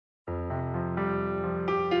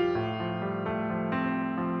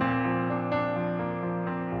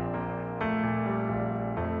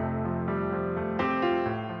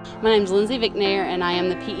My name is Lindsay Vicknair, and I am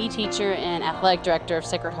the PE teacher and athletic director of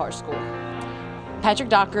Sacred Heart School. Patrick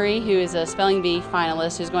Dockery, who is a Spelling Bee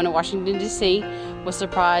finalist who's going to Washington, D.C., was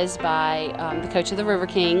surprised by the coach of the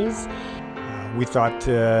RiverKings. We thought,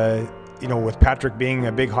 with Patrick being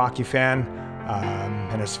a big hockey fan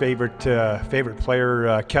and his favorite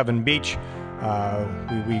player, Kevin Beech,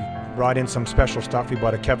 we brought in some special stuff. We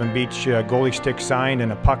bought a Kevin Beech goalie stick signed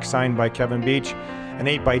and a puck signed by Kevin Beech, an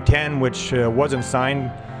 8x10 which wasn't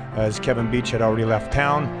signed as Kevin Beech had already left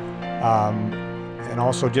town, and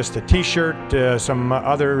also just a t-shirt, some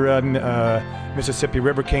other Mississippi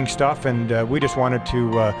RiverKings stuff, and we just wanted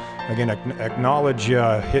to again acknowledge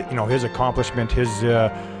his accomplishment,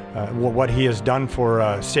 what he has done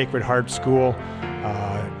for Sacred Heart School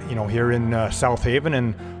here in South Haven,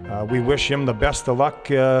 and we wish him the best of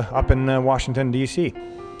luck up in Washington, D.C.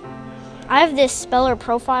 I have this speller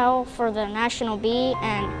profile for the National Bee,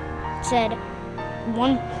 and it said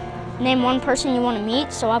name one person you want to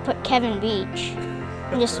meet, so I put Kevin Beech.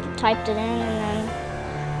 I just typed it in, and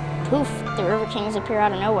then poof, the RiverKings appear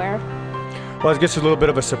out of nowhere. Well, it's just a little bit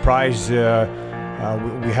of a surprise. We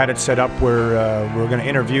had it set up where we were going to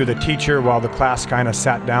interview the teacher while the class kind of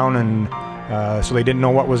sat down, and so they didn't know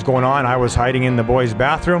what was going on. I was hiding in the boys'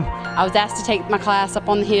 bathroom. I was asked to take my class up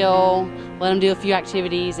on the hill, let them do a few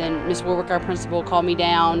activities, and Miss Warwick, our principal, called me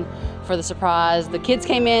down for the surprise. The kids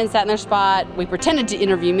came in, sat in their spot. We pretended to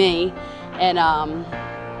interview me, and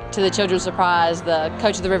to the children's surprise, the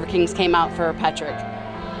coach of the RiverKings came out for Patrick.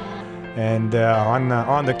 And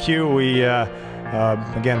on the cue, we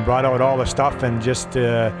again brought out all the stuff, and just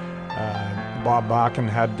Bob Bakken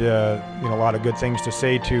had a lot of good things to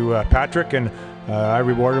say to Patrick, and I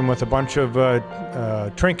rewarded him with a bunch of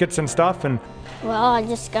trinkets and stuff. And well, I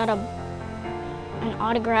just got an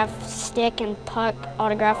autograph stick and puck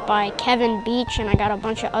autographed by Kevin Beech, and I got a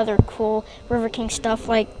bunch of other cool RiverKings stuff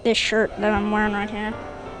like this shirt that I'm wearing right here.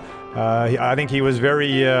 I think he was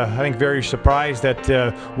very surprised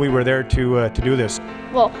that we were there to do this.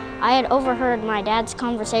 Well, I had overheard my dad's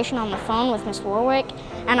conversation on the phone with Miss Warwick,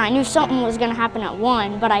 and I knew something was going to happen at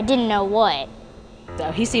 1, but I didn't know what.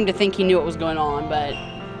 So he seemed to think he knew what was going on, but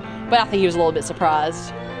I think he was a little bit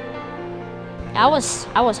surprised. I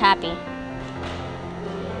was happy.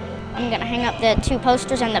 I'm going to hang up the 2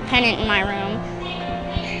 posters and the pennant in my room.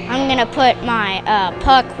 I'm going to put my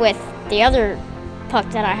puck with the other puck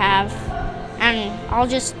that I have, and I'll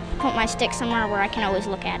just put my stick somewhere where I can always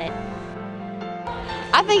look at it.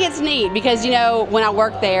 I think it's neat because, when I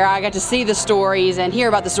worked there, I got to see the stories and hear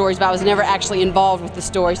about the stories, but I was never actually involved with the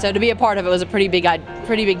story. So to be a part of it was a pretty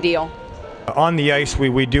big deal. On the ice,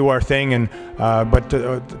 we do our thing, and but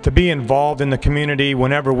to be involved in the community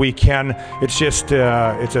whenever we can, it's just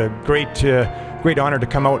it's a great honor to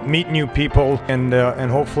come out, meet new people, and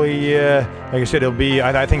hopefully, like I said, it'll be.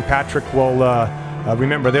 I think Patrick will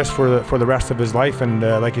remember this for the rest of his life, and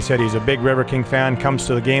like you said, he's a big RiverKing fan, comes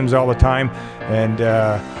to the games all the time, and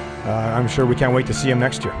I'm sure we can't wait to see him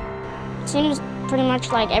next year. It seems pretty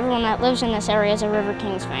much like everyone that lives in this area is a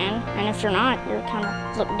RiverKings fan, and if you're not, you're kind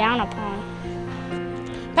of looked down upon.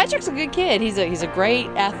 Patrick's a good kid. He's a great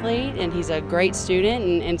athlete, and he's a great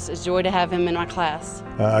student, and it's a joy to have him in my class.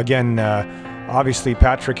 Again, obviously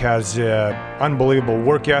Patrick has unbelievable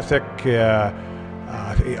work ethic.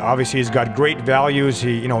 Obviously he's got great values.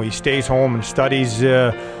 He stays home and studies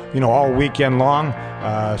all weekend long.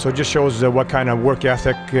 So it just shows what kind of work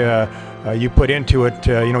ethic you put into it.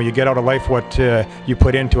 You get out of life what you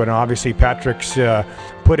put into it, and obviously Patrick's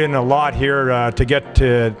put in a lot here to get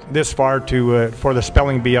this far for the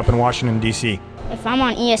Spelling Bee up in Washington, D.C. If I'm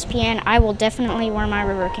on ESPN, I will definitely wear my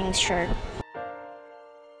RiverKings shirt.